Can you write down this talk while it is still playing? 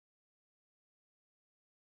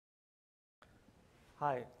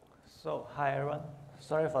Hi. Hi everyone.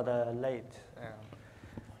 Sorry for the late.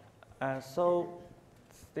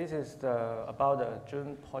 This is about the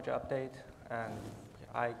June project update, and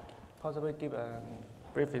I possibly give a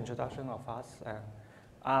brief introduction of us.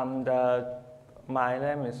 My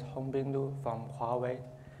name is Hongbin Lu from Huawei,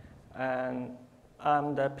 and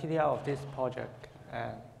I'm the PTR of this project.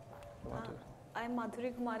 And I'm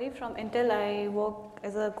Madhuri Kumari from Intel. I work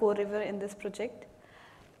as a co-reviewer in this project.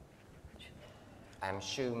 I'm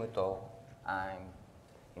Shu Muto. I'm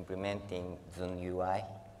implementing Zune UI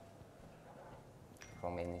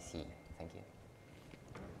from NEC. Thank you.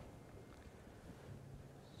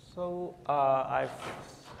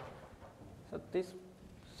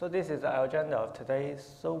 This is the agenda of today.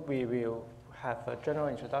 So we will have a general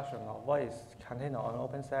introduction of what is container on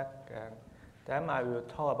OpenStack, and then I will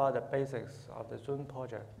talk about the basics of the Zune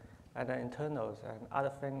project and the internals and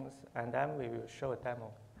other things, and then we will show a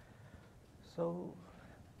demo. So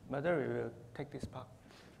Madhuri will take this part.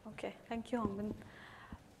 Okay, thank you, Hongbin.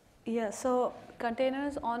 Yeah, so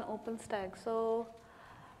containers on OpenStack. So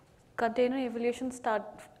container evolution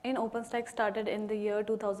in OpenStack started in the year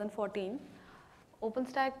 2014.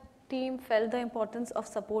 OpenStack team felt the importance of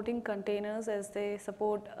supporting containers as they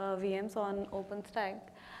support VMs on OpenStack.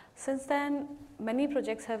 Since then, many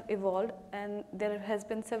projects have evolved, and there has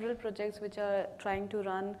been several projects which are trying to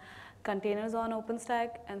run containers on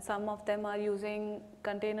OpenStack, and some of them are using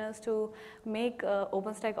containers to make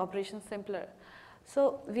OpenStack operations simpler.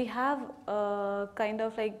 So we have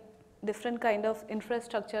different kind of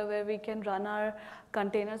infrastructure where we can run our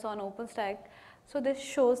containers on OpenStack. So this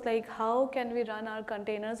shows like how can we run our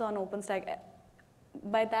containers on OpenStack.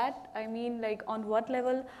 By that I mean like on what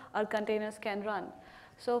level our containers can run.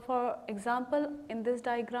 So for example, in this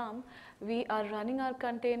diagram, we are running our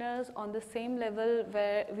containers on the same level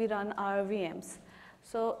where we run our VMs.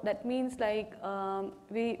 So that means like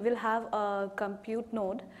we will have a compute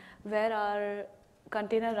node where our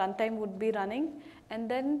container runtime would be running, and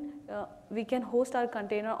then we can host our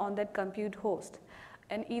container on that compute host.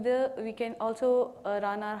 And either we can also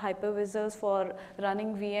run our hypervisors for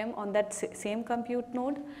running VM on that same compute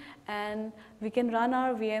node, and we can run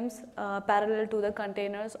our VMs parallel to the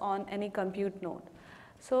containers on any compute node.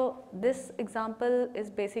 So this example is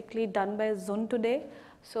basically done by Zune today.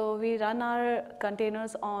 So we run our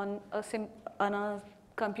containers on a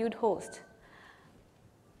compute host.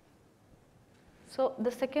 So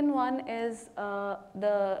the second one is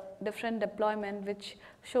the different deployment, which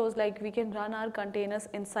shows like we can run our containers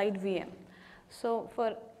inside VM. So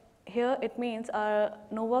for here it means our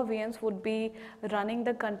Nova VMs would be running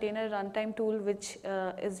the container runtime tool, which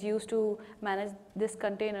is used to manage these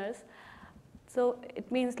containers. So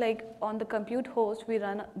it means like on the compute host we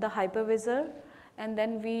run the hypervisor, and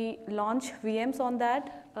then we launch VMs on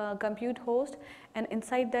that compute host, and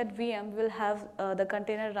inside that VM we'll have the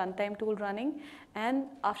container runtime tool running, and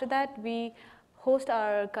after that we host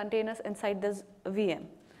our containers inside this VM.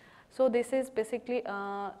 So this is basically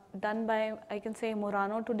done by, I can say,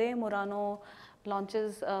 Murano today. Murano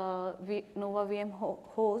launches Nova VM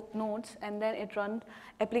host nodes, and then it runs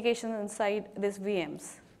applications inside these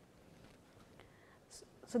VMs.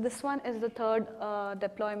 So this one is the third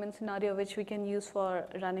deployment scenario which we can use for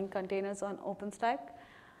running containers on OpenStack.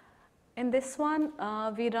 In this one,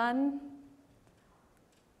 we run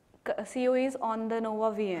COEs on the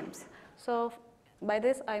Nova VMs. So by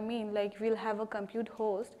this I mean like we'll have a compute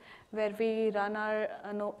host where we run our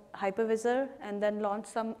hypervisor and then launch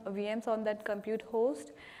some VMs on that compute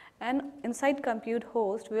host. And inside compute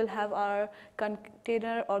host, we'll have our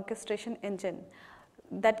container orchestration engine.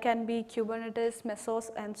 That can be Kubernetes,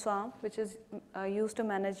 Mesos, and Swarm, which is used to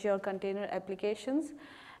manage your container applications.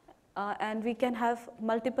 And we can have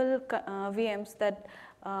multiple VMs that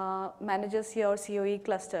manages your COE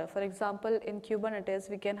cluster. For example, in Kubernetes,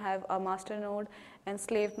 we can have a master node and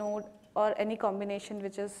slave node, or any combination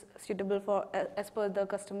which is suitable for as per the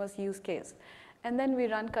customer's use case. And then we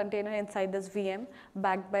run container inside this VM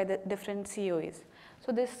backed by the different COEs.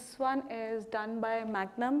 So this one is done by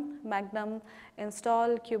Magnum. Magnum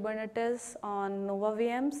install Kubernetes on Nova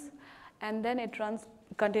VMs, and then it runs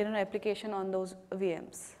container application on those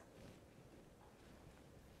VMs.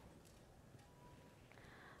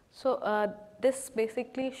 So this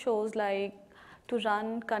basically shows like to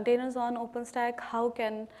run containers on OpenStack, how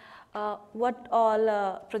can what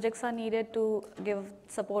all projects are needed to give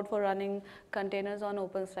support for running containers on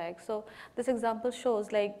OpenStack. So this example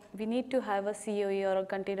shows like we need to have a COE or a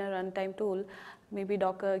container runtime tool, maybe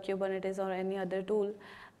Docker, Kubernetes, or any other tool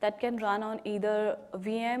that can run on either a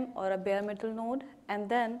VM or a bare metal node, and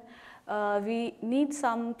then we need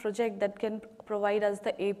some project that can provide us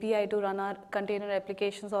the API to run our container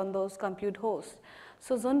applications on those compute hosts.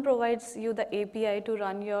 So Zun provides you the API to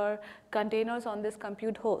run your containers on this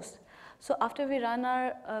compute host. So after we run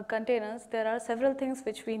our containers, there are several things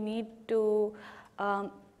which we need to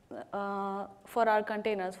for our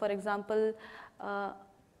containers. For example,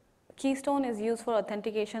 Keystone is used for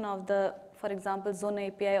authentication of the, for example, Zun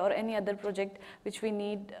API or any other project which we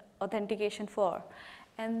need authentication for.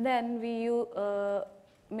 And then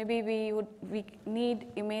maybe we need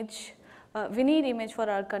image. We need image for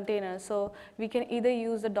our containers, so we can either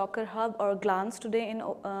use the Docker Hub or Glance today in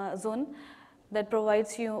Zun that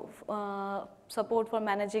provides you support for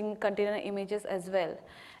managing container images as well.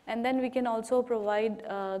 And then we can also provide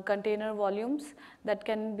container volumes that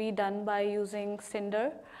can be done by using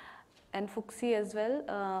Cinder and Fuxi as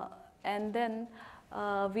well. And then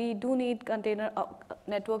we do need container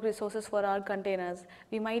network resources for our containers.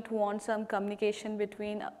 We might want some communication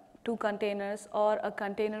between two containers or a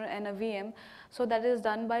container and a VM. So that is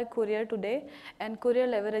done by Courier today, and Courier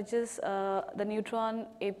leverages the Neutron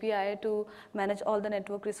API to manage all the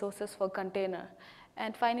network resources for container.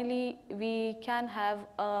 And finally, we can have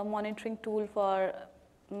a monitoring tool for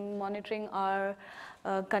monitoring our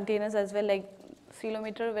containers as well, like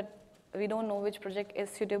Ceilometer, but we don't know which project is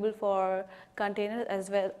suitable for containers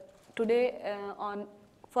as well today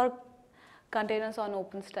for containers on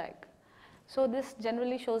OpenStack. So this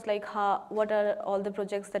generally shows like what are all the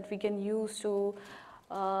projects that we can use to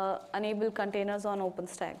enable containers on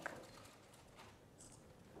OpenStack.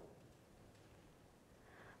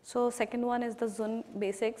 So second one is the Zun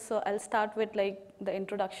basics. So I'll start with like the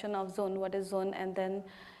introduction of Zun, what is Zun, and then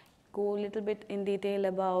go a little bit in detail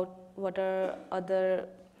about what are other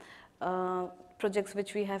projects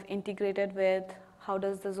which we have integrated with, how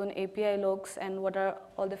does the Zun API looks, and what are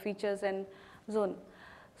all the features in Zun.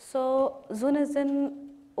 So Zun is an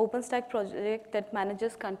OpenStack project that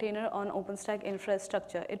manages container on OpenStack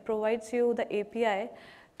infrastructure. It provides you the API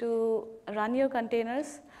to run your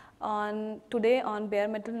containers today on bare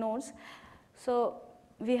metal nodes. So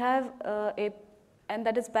we have and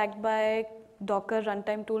that is backed by Docker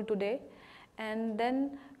runtime tool today. And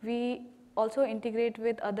then we also integrate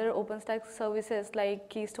with other OpenStack services like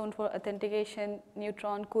Keystone for authentication,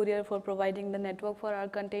 Neutron, Courier for providing the network for our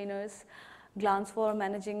containers, Glance for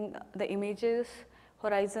managing the images,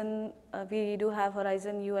 Horizon, we do have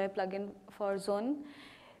Horizon UI plugin for Zun.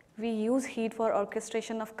 We use Heat for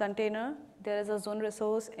orchestration of container. There is a Zun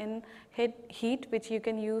resource in Heat which you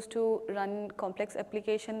can use to run complex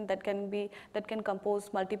application that can compose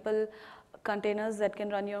multiple containers that can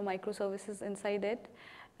run your microservices inside it.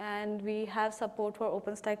 And we have support for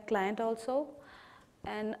OpenStack client also.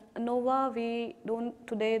 And Nova, we don't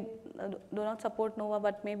today do not support Nova,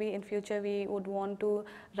 but maybe in future we would want to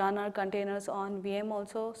run our containers on VM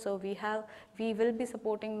also. So we will be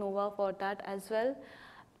supporting Nova for that as well.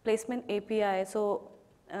 Placement API. So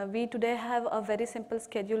we today have a very simple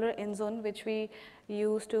scheduler in Zun which we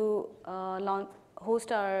use to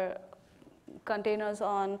host our containers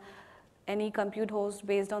on any compute host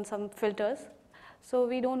based on some filters. So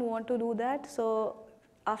we don't want to do that. So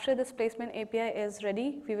after this placement API is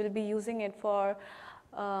ready, we will be using it for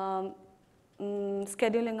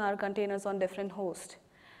scheduling our containers on different hosts.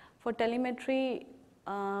 For telemetry,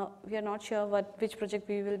 we are not sure which project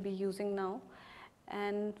we will be using now.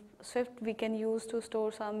 And Swift we can use to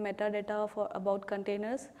store some metadata about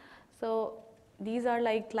containers. So these are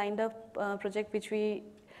like lined up project which we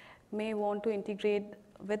may want to integrate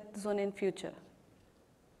with Zun in future.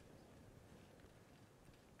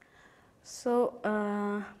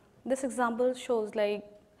 So this example shows like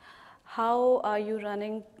how are you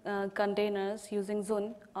running containers using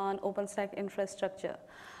Zun on OpenStack infrastructure.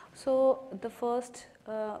 So the first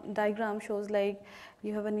diagram shows like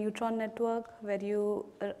you have a Neutron network where you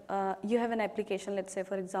have an application, let's say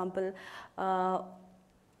for example,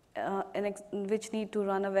 which need to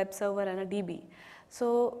run a web server and a DB.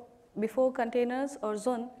 So before containers or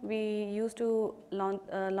Zun, we used to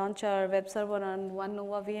launch our web server on one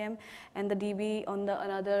Nova VM and the DB on the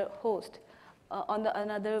another host, on the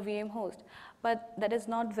another VM host. But that is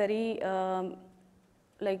not very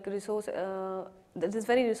that is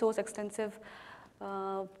very resource extensive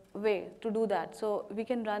way to do that. So we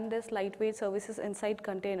can run this lightweight services inside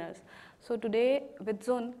containers. So today with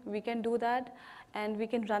Zun, we can do that, and we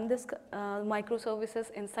can run this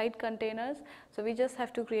microservices inside containers. So we just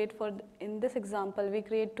have to create in this example, we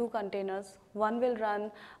create 2 containers. One will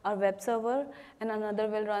run our web server and another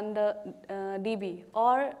will run the DB.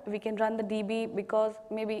 Or we can run the DB because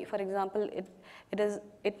maybe, for example,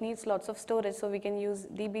 it needs lots of storage, so we can use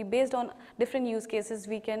DB. Based on different use cases,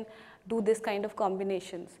 we can do this kind of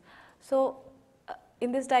combinations. So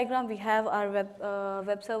in this diagram, we have our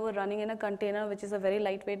web server running in a container, which is a very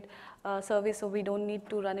lightweight service, so we don't need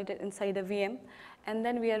to run it inside a VM. And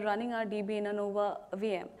then we are running our DB in a Nova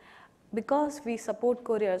VM. Because we support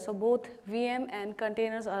courier, so both VM and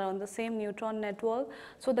containers are on the same neutron network,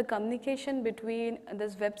 so the communication between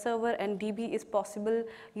this web server and DB is possible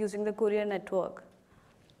using the courier network.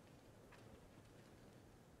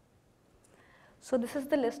 So this is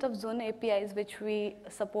the list of Zune APIs which we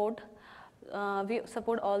support. We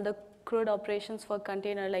support all the CRUD operations for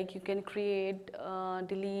container, like you can create,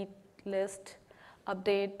 delete, list,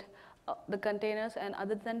 update the containers, and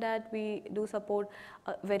other than that, we do support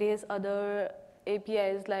various other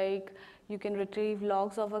APIs, like you can retrieve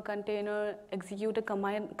logs of a container, execute a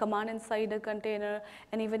command inside a container,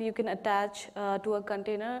 and even you can attach to a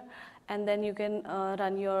container, and then you can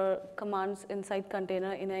run your commands inside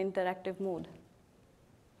container in an interactive mode.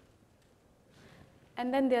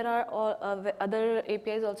 And then there are other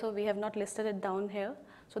APIs also. We have not listed it down here.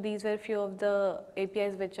 So these were few of the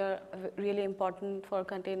APIs which are really important for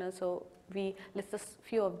containers. So we list a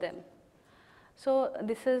few of them. So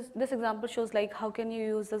this example shows like how can you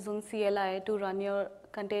use the Zune CLI to run your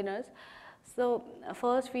containers. So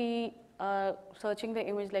first we are searching the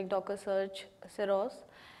image like docker search Ceros,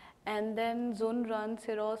 and then Zune run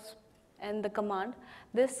Ceros and the command.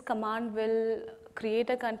 This command will create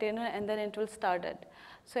a container and then it will start it.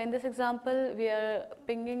 So in this example, we are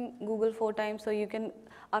pinging Google 4 times. So you can,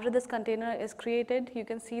 after this container is created, you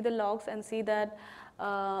can see the logs and see that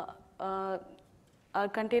our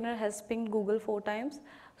container has pinged Google 4 times.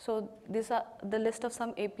 So these are the list of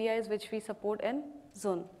some APIs which we support in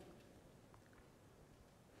Zune.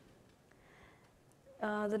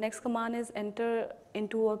 The next command is enter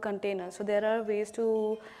into a container. So there are ways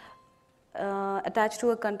to attach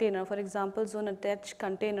to a container. For example, Zune attach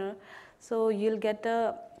container. So you'll get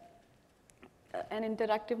an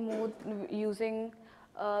interactive mode using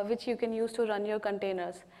which you can use to run your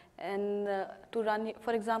containers. And to run,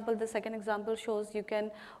 for example, the second example shows you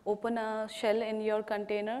can open a shell in your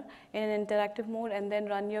container in an interactive mode and then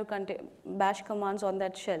run your bash commands on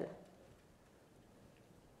that shell.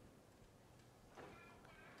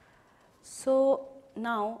 So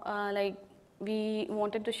now, like we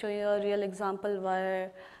wanted to show you a real example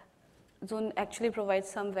where Zune actually provides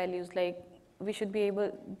some values, like we should be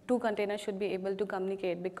able, 2 containers should be able to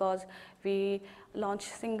communicate because we launch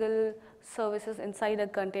single services inside a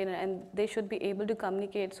container and they should be able to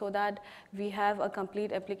communicate so that we have a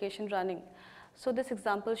complete application running. So this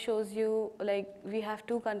example shows you like we have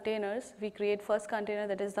 2 containers. We create first container,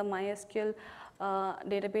 that is the MySQL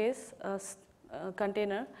database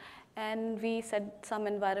container, and we set some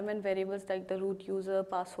environment variables like the root user,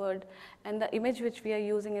 password, and the image which we are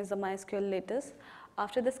using is the MySQL latest.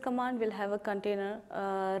 After this command, we'll have a container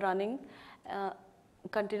running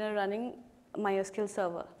MySQL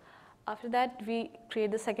server. After that, we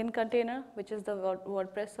create the second container, which is the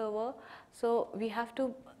WordPress server. So we have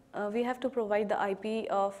to provide the IP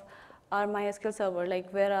of our MySQL server,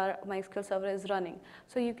 like where our MySQL server is running.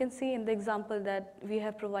 So you can see in the example that we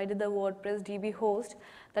have provided the WordPress DB host,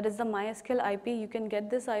 that is the MySQL IP. You can get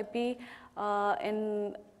this IP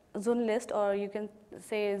in Zune list, or you can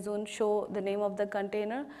say Zune show the name of the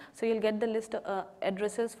container. So you'll get the list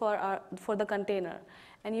addresses for the container,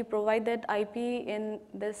 and you provide that IP in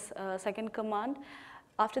this second command.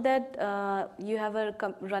 After that, you have a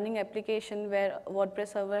running application where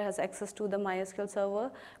WordPress server has access to the MySQL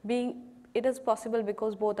server. It is possible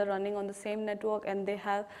because both are running on the same network and they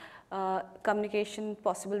have communication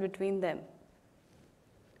possible between them.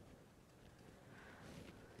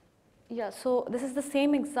 Yeah, so this is the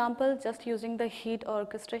same example, just using the Heat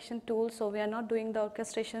orchestration tool. So we are not doing the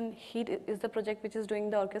orchestration. Heat is the project which is doing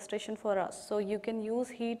the orchestration for us. So you can use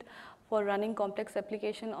Heat for running complex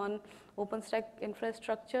application on OpenStack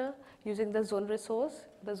infrastructure using the Zune resource.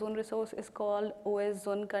 The Zune resource is called OS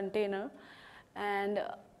Zune container. And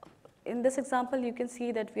in this example, you can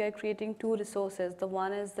see that we are creating 2 resources. The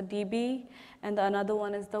one is the DB and the another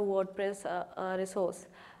one is the WordPress resource.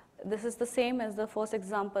 this is the same as the first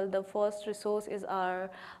example. The first resource is our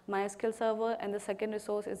MySQL server, and the second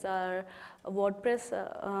resource is our WordPress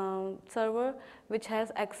server, which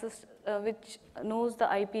has access, which knows the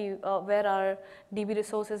IP where our DB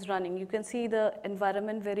resource is running. You can see the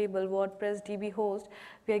environment variable WordPress DB host.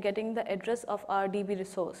 We are getting the address of our DB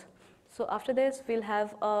resource. So after this, we'll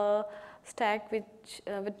have a stack which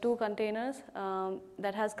with 2 containers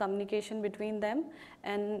that has communication between them,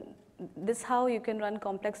 and this is how you can run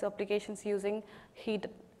complex applications using Heat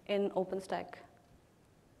in OpenStack.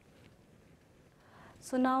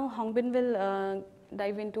 So now Hongbin will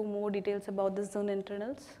dive into more details about the Zune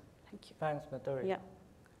internals. Thank you. Thanks, Madhuri. Yeah.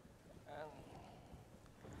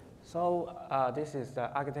 So this is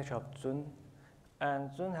the architecture of Zune, and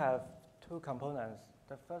Zune have 2 components.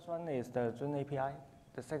 The first one is the Zune API.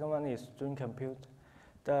 The second one is Zune Compute.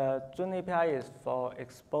 The Zune API is for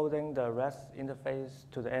exposing the REST interface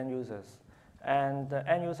to the end users. And the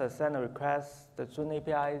end user send a request, the Zune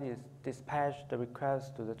API is dispatch the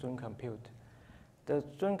request to the Zune Compute. The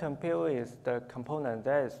Zune Compute is the component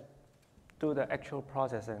that is do the actual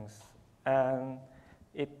processing. And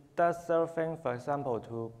it does several things, for example,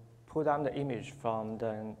 to pull down the image from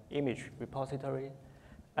the image repository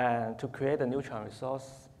and to create a neutron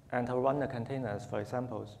resource and to run the containers, for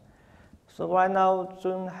examples. So right now,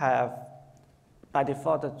 Zune have, by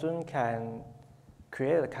default, the Zune can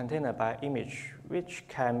create a container by image, which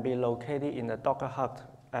can be located in the Docker Hub,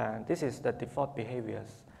 and this is the default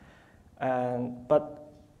behaviors.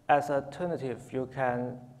 But as an alternative, you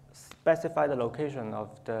can specify the location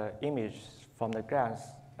of the image from the glance,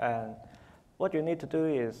 and what you need to do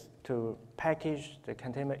is to package the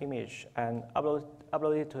container image and upload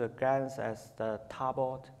it to the glance as the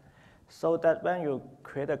tarboard, so that when you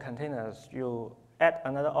create the containers, you add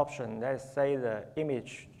another option, let's say the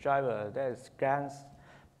image driver, that is glance.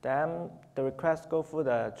 Then the request go through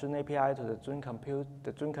the Zune API to the Zune Compute.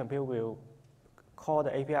 The Zune Compute will call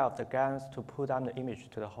the API of the glance to pull down the image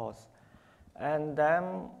to the host. And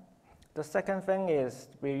then the second thing is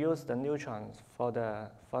we use the neutrons for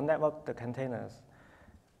network the containers.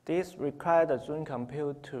 This requires the Zune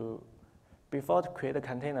Compute to, before to create a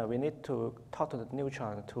container, we need to talk to the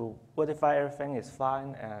neutron to verify everything is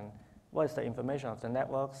fine and what is the information of the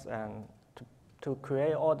networks, and to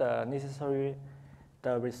create all the necessary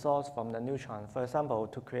the resource from the neutron. For example,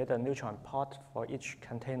 to create a neutron pod for each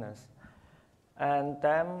containers. And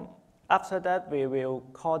then after that, we will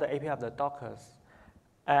call the API of the Dockers.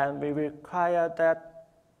 And we require that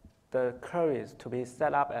the queries to be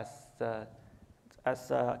set up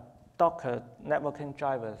as Docker networking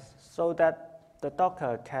drivers, so that the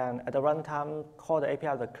Docker can, at the runtime, call the API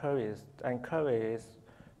of the queries, and query is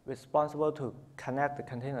responsible to connect the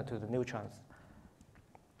container to the neutrons.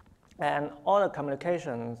 And all the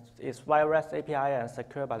communications is via REST API and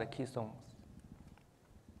secured by the keystones.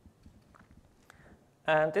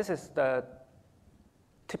 And this is the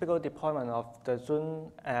typical deployment of the Zune,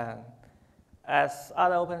 and as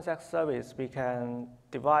other OpenStack service, we can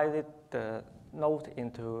divide the node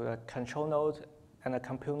into a control node and a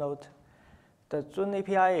compute node. The Zune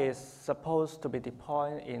API is supposed to be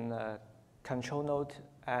deployed in a control node,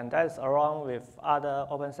 and that is along with other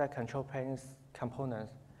OpenStack control planes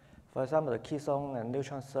components. For example, the keystone and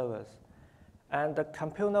neutron servers. And the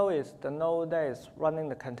compute node is the node that is running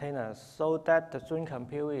the containers, so that the Zune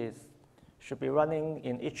Compute should be running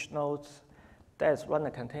in each node that is run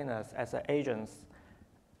the containers as agents.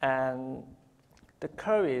 And the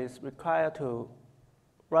query is required to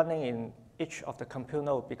running in each of the compute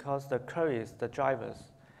node, because the query is the drivers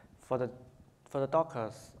for the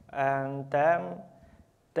Dockers. And then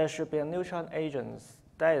there should be a neutron agents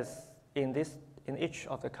that is in each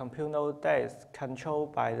of the compute node that is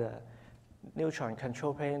controlled by the neutron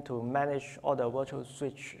control plane to manage all the virtual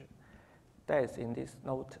switch that is in this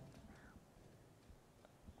node.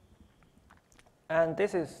 And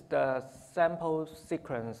this is the sample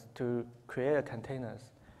sequence to create the containers.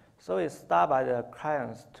 So it starts by the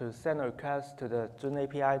clients to send a request to the Zune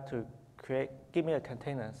API to give me the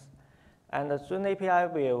containers. And the Zune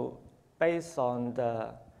API will, based on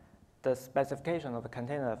the specification of the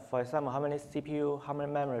container, for example, how many CPU, how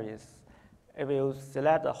many memories, it will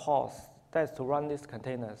select the host that is to run these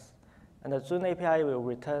containers. And the Zune API will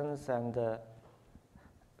return and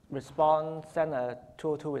respond, send a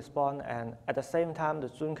 202 response, and at the same time, the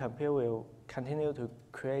Zune Compute will continue to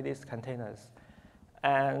create these containers.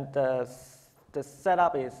 And the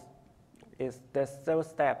setup is there's several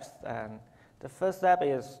steps. And the first step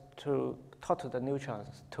is to talk to the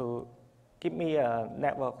neutrons to give me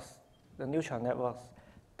networks, the neutron networks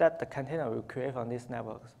that the container will create from these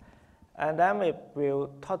networks. And then we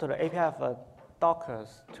will talk to the API of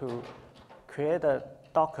Dockers to create a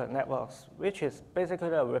Docker networks, which is basically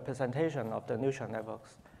a representation of the neutron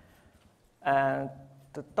networks. And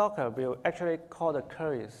the Docker will actually call the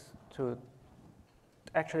queries to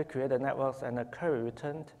actually create the networks and the query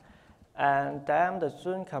returned. And then the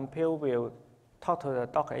Zoom compute will talk to the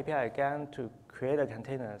Docker API again to create the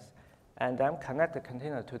containers and then connect the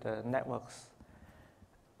container to the networks.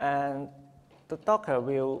 And the Docker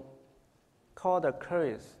will call the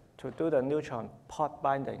queries to do the neutron port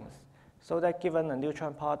bindings. So that given the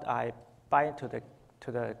neutron port, I bind to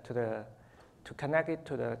connect it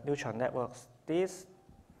to the neutron networks. These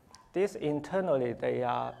internally, they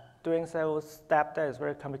are doing several steps that is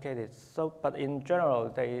very complicated. So, but in general,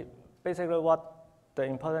 they basically what the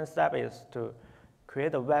important step is to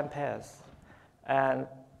create the WAN pairs and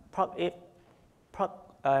plug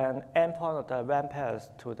an endpoint of the WAN pairs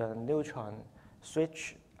to the neutron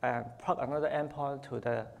switch and plug another endpoint to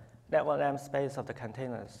the network namespace of the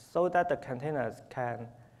containers so that the containers can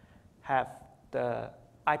have the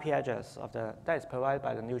IP address of that is provided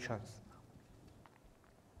by the neutrons.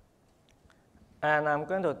 And I'm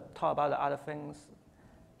going to talk about the other things.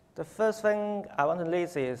 The first thing I want to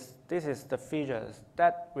list is this is the features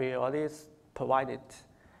that we already provided.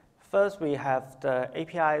 First, we have the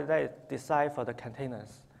API that is designed for the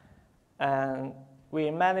containers. And we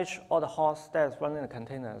manage all the hosts that is running the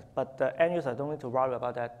containers, but the end user don't need to worry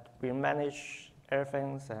about that. We manage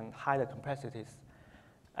everything and hide the complexities.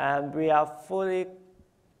 And we are fully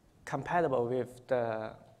compatible with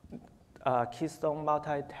the Keystone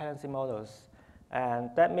multi-tenancy models. And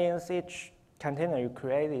that means each container you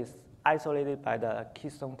create is isolated by the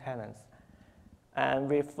Keystone tenants. And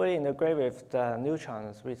we fully integrate with the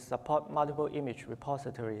neutrons, which support multiple image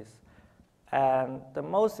repositories. And the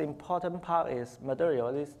most important part is, Maduri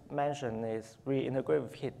already mentioned, is we integrate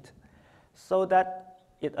with HIT, so that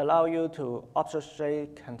it allows you to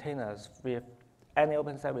obfuscate containers with any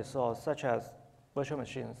OpenStack resource, such as virtual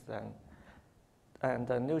machines and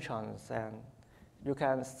the neutrons. And you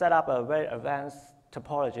can set up a very advanced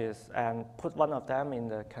topologies and put one of them in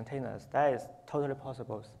the containers. That is totally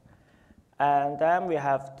possible. And then we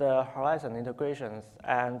have the Horizon integrations,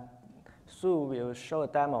 and Sue will show a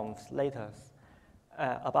demo later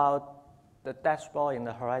about the dashboard in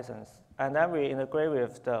the Horizons. And then we integrate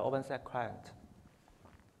with the OpenStack client.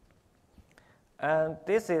 And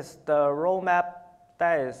this is the roadmap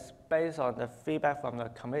that is based on the feedback from the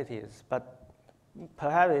communities, but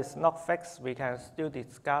perhaps it's not fixed. We can still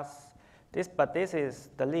discuss this, but this is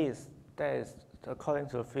the list that is according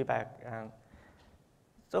to the feedback. And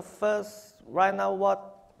so first, right now,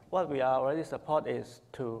 what we are already support is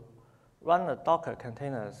to run the Docker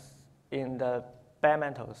containers in the bare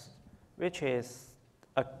metals, which is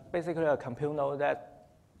basically a compute node that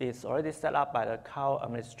is already set up by the cloud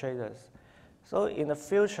administrators. So in the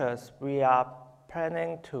future, we are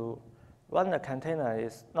planning to run the container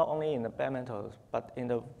is not only in the bare metals, but in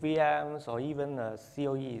the VMs or even the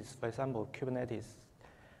COEs, for example, Kubernetes.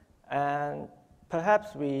 And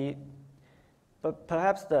perhaps the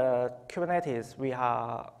Kubernetes,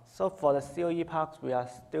 so for the COE parts, we are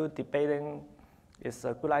still debating is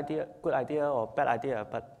a good idea or bad idea,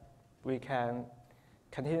 but we can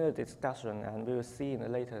continue the discussion and we will see in the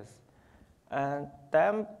latest. And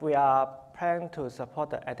then we are planning to support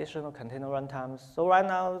the additional container runtimes. So right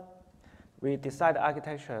now, we decide the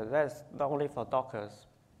architecture that's not only for Dockers.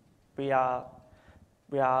 We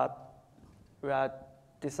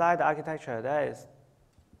decide the architecture that is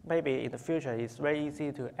maybe in the future it's very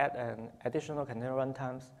easy to add an additional container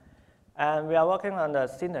runtimes. And we are working on the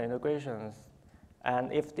Cinder integrations.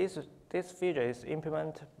 And if this feature is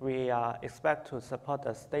implemented, we expect to support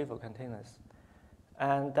the stateful containers.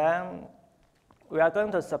 And then we are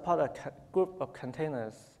going to support a group of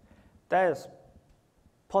containers that is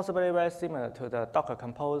possibly very similar to the Docker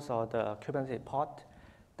Compose or the Kubernetes pod.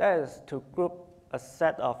 That is to group a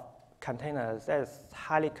set of containers that is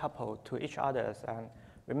highly coupled to each other, and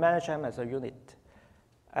we manage them as a unit.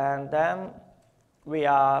 And then we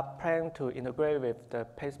are planning to integrate with the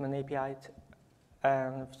placement API,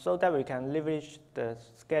 and so that we can leverage the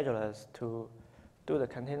schedulers to do the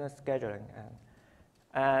container scheduling.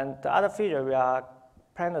 And the other feature we are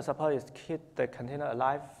planning to support is keep the container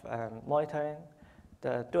alive and monitoring,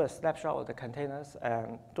 do a snapshot of the containers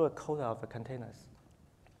and do a quota of the containers.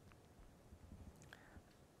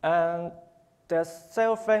 And the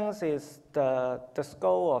several things is the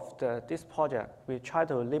scope of this project. We try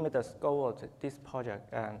to limit the scope of this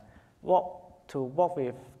project and work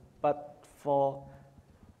with, but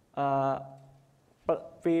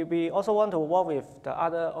we also want to work with the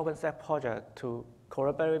other OpenStack project to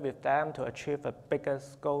collaborate with them to achieve a bigger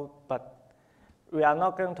scope. But we are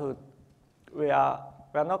not going to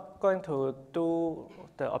do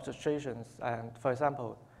the observations, and for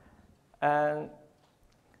example,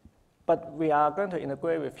 but we are going to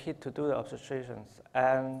integrate with heat to do the observations,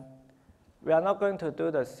 and we are not going to do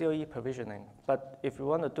the COE provisioning. But if you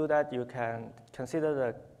want to do that, you can consider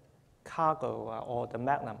the cargo or the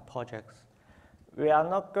Magnum projects. We are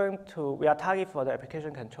not going to. We are targeting for the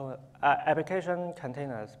application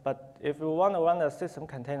containers. But if you want to run the system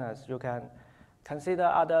containers, you can consider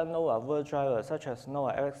other NOAA world drivers such as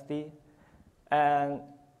NOAA LXD. And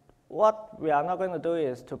what we are not going to do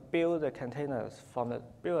is to build the containers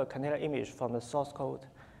build a container image from the source code.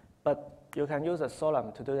 But you can use a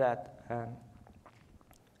Solem to do that.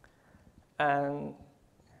 And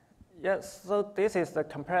yes, so this is the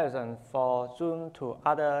comparison for Zoom to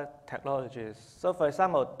other technologies. So for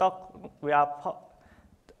example, we are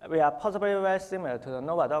possibly very similar to the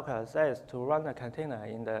NOAA Docker, that is to run a container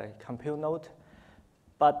in the compute node.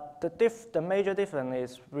 But the major difference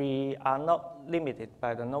is we are not limited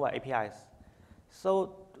by the NOAA APIs.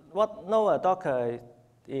 So what NOAA Docker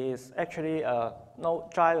is actually a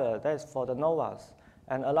node driver that is for the NOAAs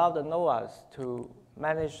and allow the NOAAs to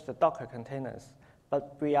manage the Docker containers.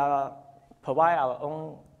 But we provide our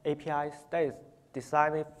own APIs that is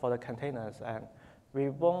designed for the containers, and we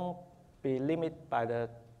won't be limited by the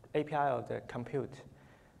API of the compute.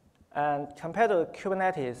 And compared to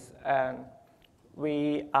Kubernetes,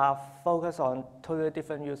 we are focused on totally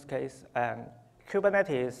different use case. And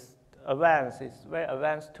Kubernetes Advanced is very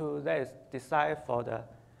advanced tool that is designed for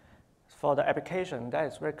the application that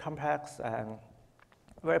is very complex and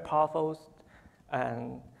very powerful,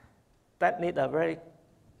 and that need a very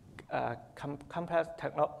complex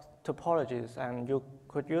topologies, and you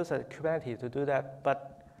could use a Kubernetes to do that.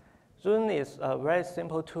 But Zoom is a very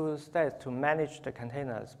simple tool that is to manage the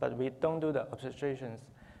containers, but we don't do the orchestrations.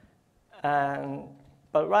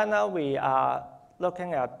 But right now we are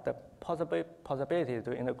looking at the possibility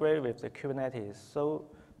to integrate with the Kubernetes, so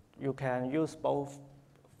you can use both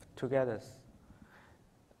together.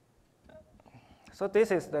 So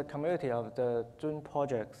this is the community of the Zoom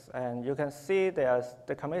projects, and you can see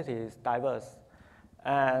the community is diverse.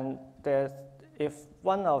 And if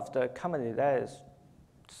one of the companies that is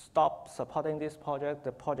stop supporting this project,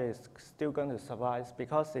 the project is still going to survive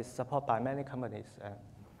because it's supported by many companies.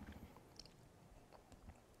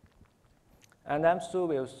 And then Sue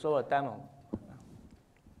will show a demo.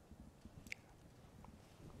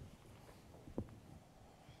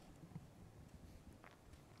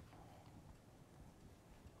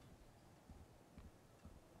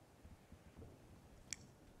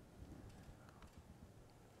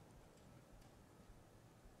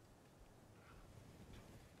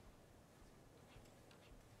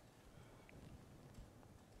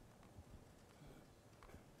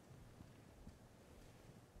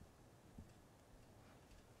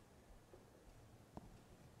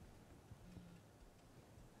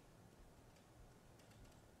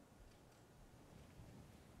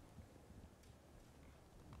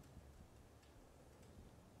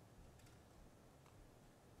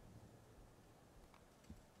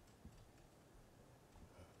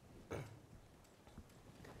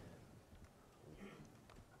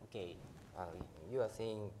 Okay, you are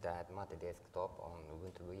seeing that Mate desktop on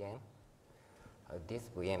Ubuntu VM. This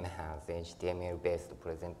VM has HTML-based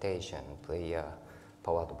presentation player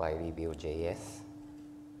powered by Review.js.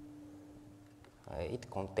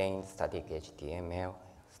 It contains static HTML,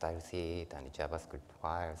 style sheet, and JavaScript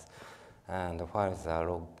files, and the files are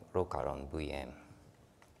local on VM.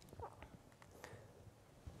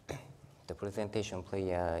 The presentation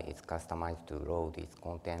player is customized to load its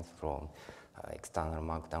contents from external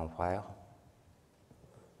Markdown file.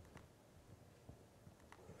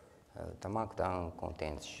 The Markdown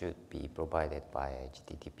contents should be provided by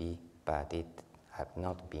HTTP, but it has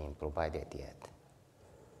not been provided yet.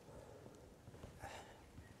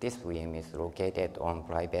 This VM is located on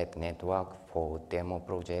private network for demo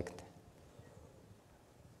project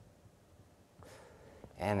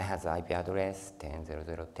and has IP address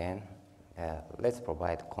 10.0.0.10. Let's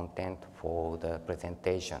provide content for the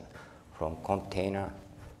presentation from container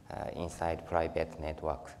inside private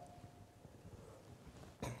network.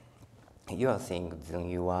 You are seeing Zoom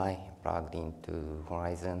UI plugged into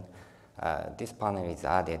Horizon. This panel is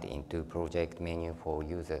added into project menu for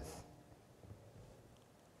users.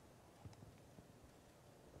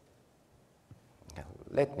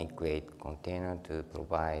 Let me create container to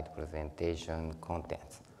provide presentation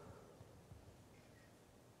contents.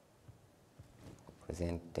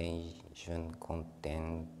 Presentation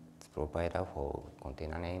content provider for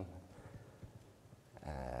container name.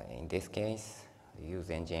 In this case, use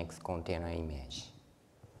nginx container image.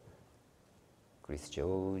 Chris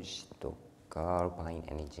George, Docker, Pine,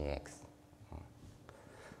 nginx.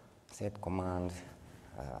 Set command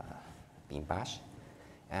bin bash,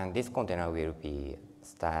 and this container will be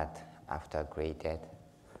start after created.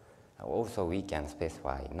 Also, we can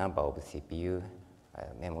specify number of CPU,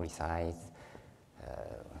 memory size,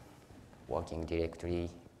 working directory,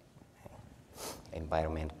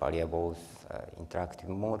 environment variables. Interactive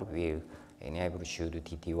mode will enable should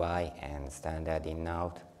TTY and standard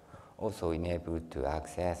in-out. Also enable to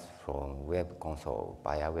access from web console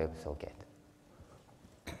via WebSocket.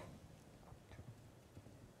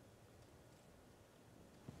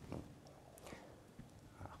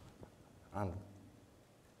 And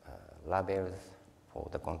labels for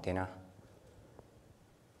the container,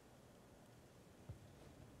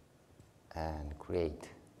 and create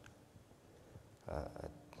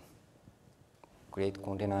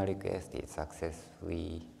container request is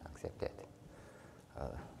successfully accepted.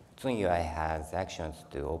 Zun UI has actions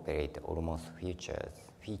to operate almost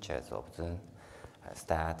features of Zun: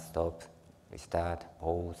 start, stop, restart,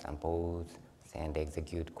 pause, unpause, send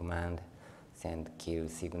execute command, send kill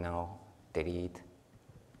signal, delete.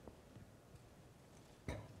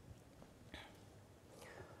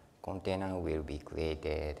 Container will be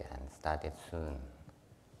created and started soon.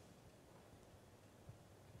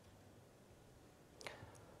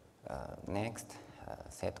 Next,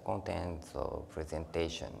 set contents of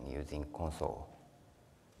presentation using console.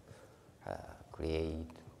 Create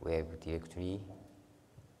web directory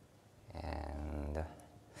and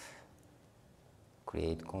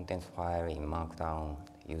create contents file in Markdown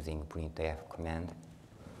using printf command.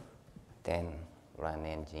 Then run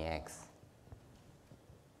nginx.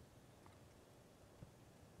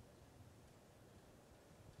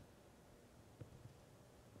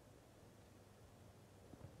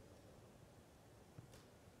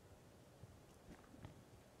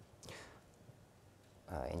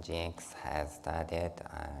 Nginx has started,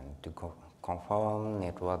 and to confirm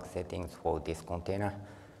network settings for this container,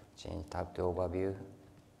 change tab to overview.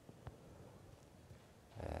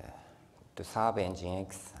 To serve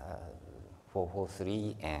Nginx,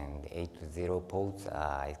 443 and 80 ports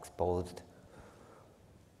are exposed.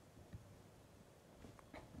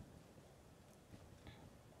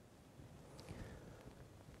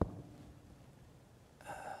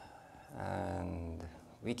 And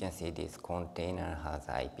we can see this container has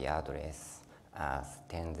IP address as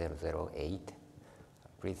 10.0.0.8.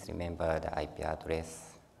 Please remember the IP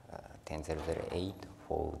address 10.0.0.8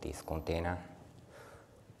 for this container.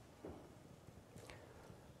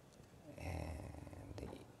 And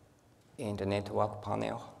in the network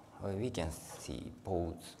panel, we can see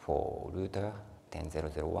ports for router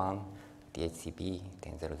 10.0.0.1, DHCP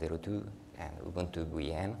 10.0.0.2, and Ubuntu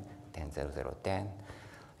VM 10.0.0.10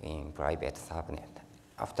 in private subnet.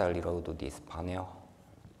 After reload this panel,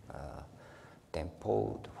 then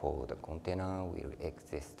port for the container will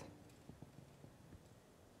exist.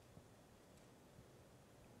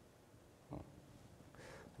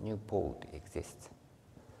 New port exists.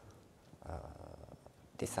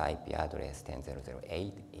 This IP address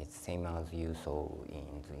 10.0.0.8 is same as you saw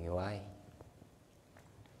in the UI.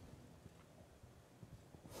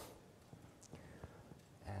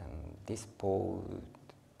 And this port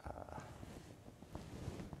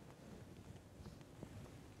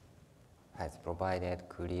has provided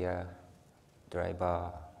clear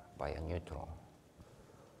driver via neutron.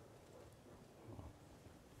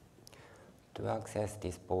 To access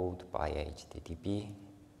this port via HTTP,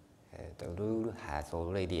 the rule has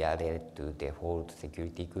already added to default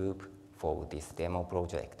security group for this demo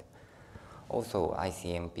project. Also,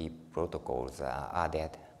 ICMP protocols are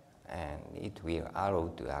added, and it will allow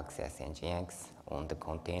to access Nginx on the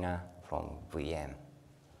container from VM.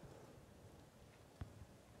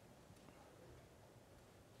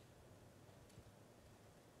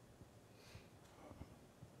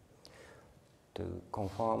 To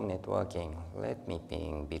confirm networking, let me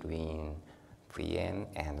ping between VM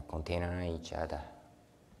and container each other.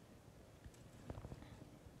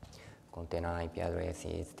 Container IP address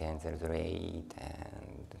is 10.0.0.8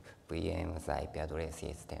 and VM's IP address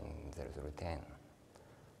is 10.0.0.10.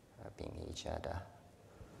 Ping each other.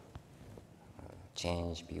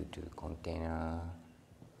 Change view to container.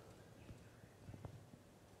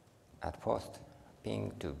 At first,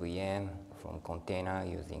 ping to VM from container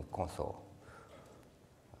using console.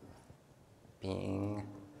 Ping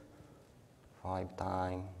 5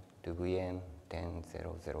 times to VM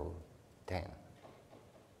 10.0.0.10.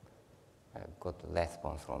 I got a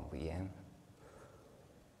response from VM.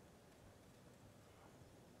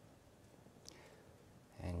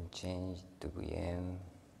 And change to VM.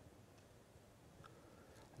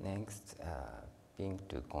 Next, ping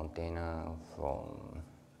to container from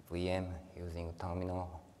VM using terminal.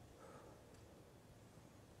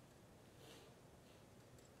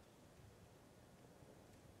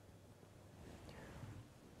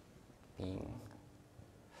 Ping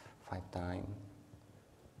 5 times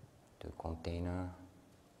to container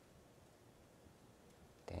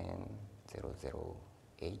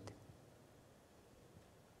 10.0.0.8.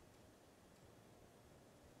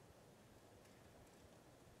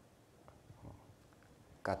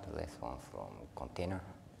 Got the response from container.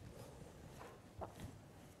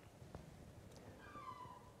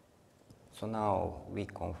 So now we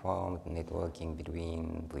confirmed networking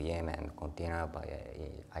between VM and container by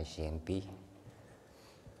ICMP.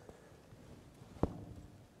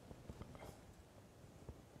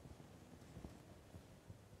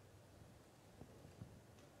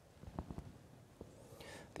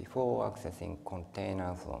 Before accessing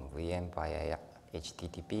container from VM via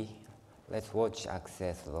HTTP, let's watch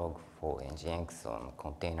access log for Nginx on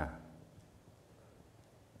container.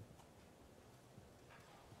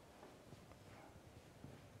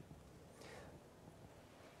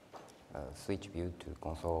 Switch view to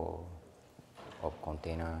console of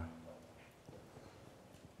container.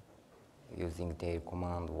 Using tail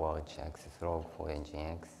command, watch access log for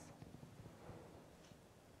Nginx.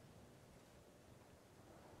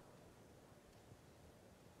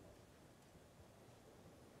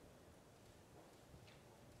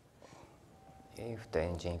 If the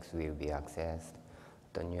Nginx will be accessed,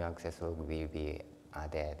 the new access log will be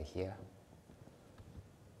added here.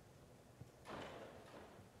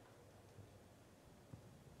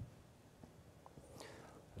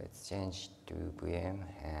 Let's change to VM,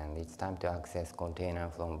 and it's time to access container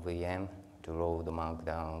from VM to load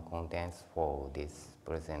markdown contents for this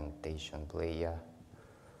presentation player.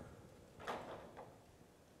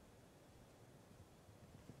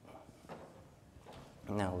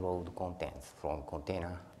 Now load contents from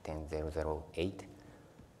container 10.0.0.8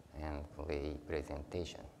 and play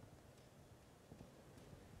presentation.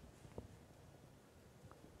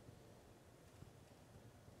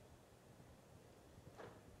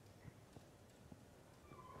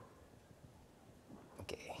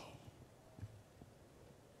 Okay.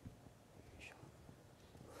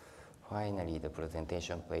 Finally, the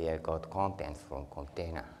presentation player got contents from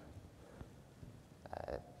container.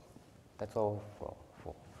 That's all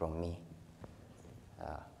from me.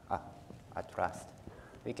 At last,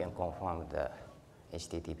 we can confirm the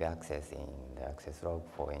HTTP access in the access log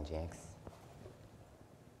for Nginx.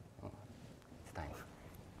 It's time.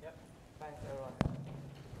 Yep, thanks everyone.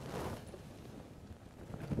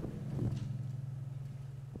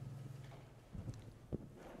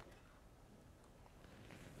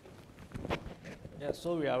 Yeah,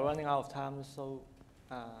 so we are running out of time, so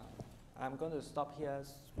I'm going to stop here.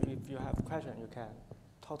 If you have questions, you can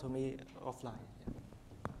talk to me offline. Yeah.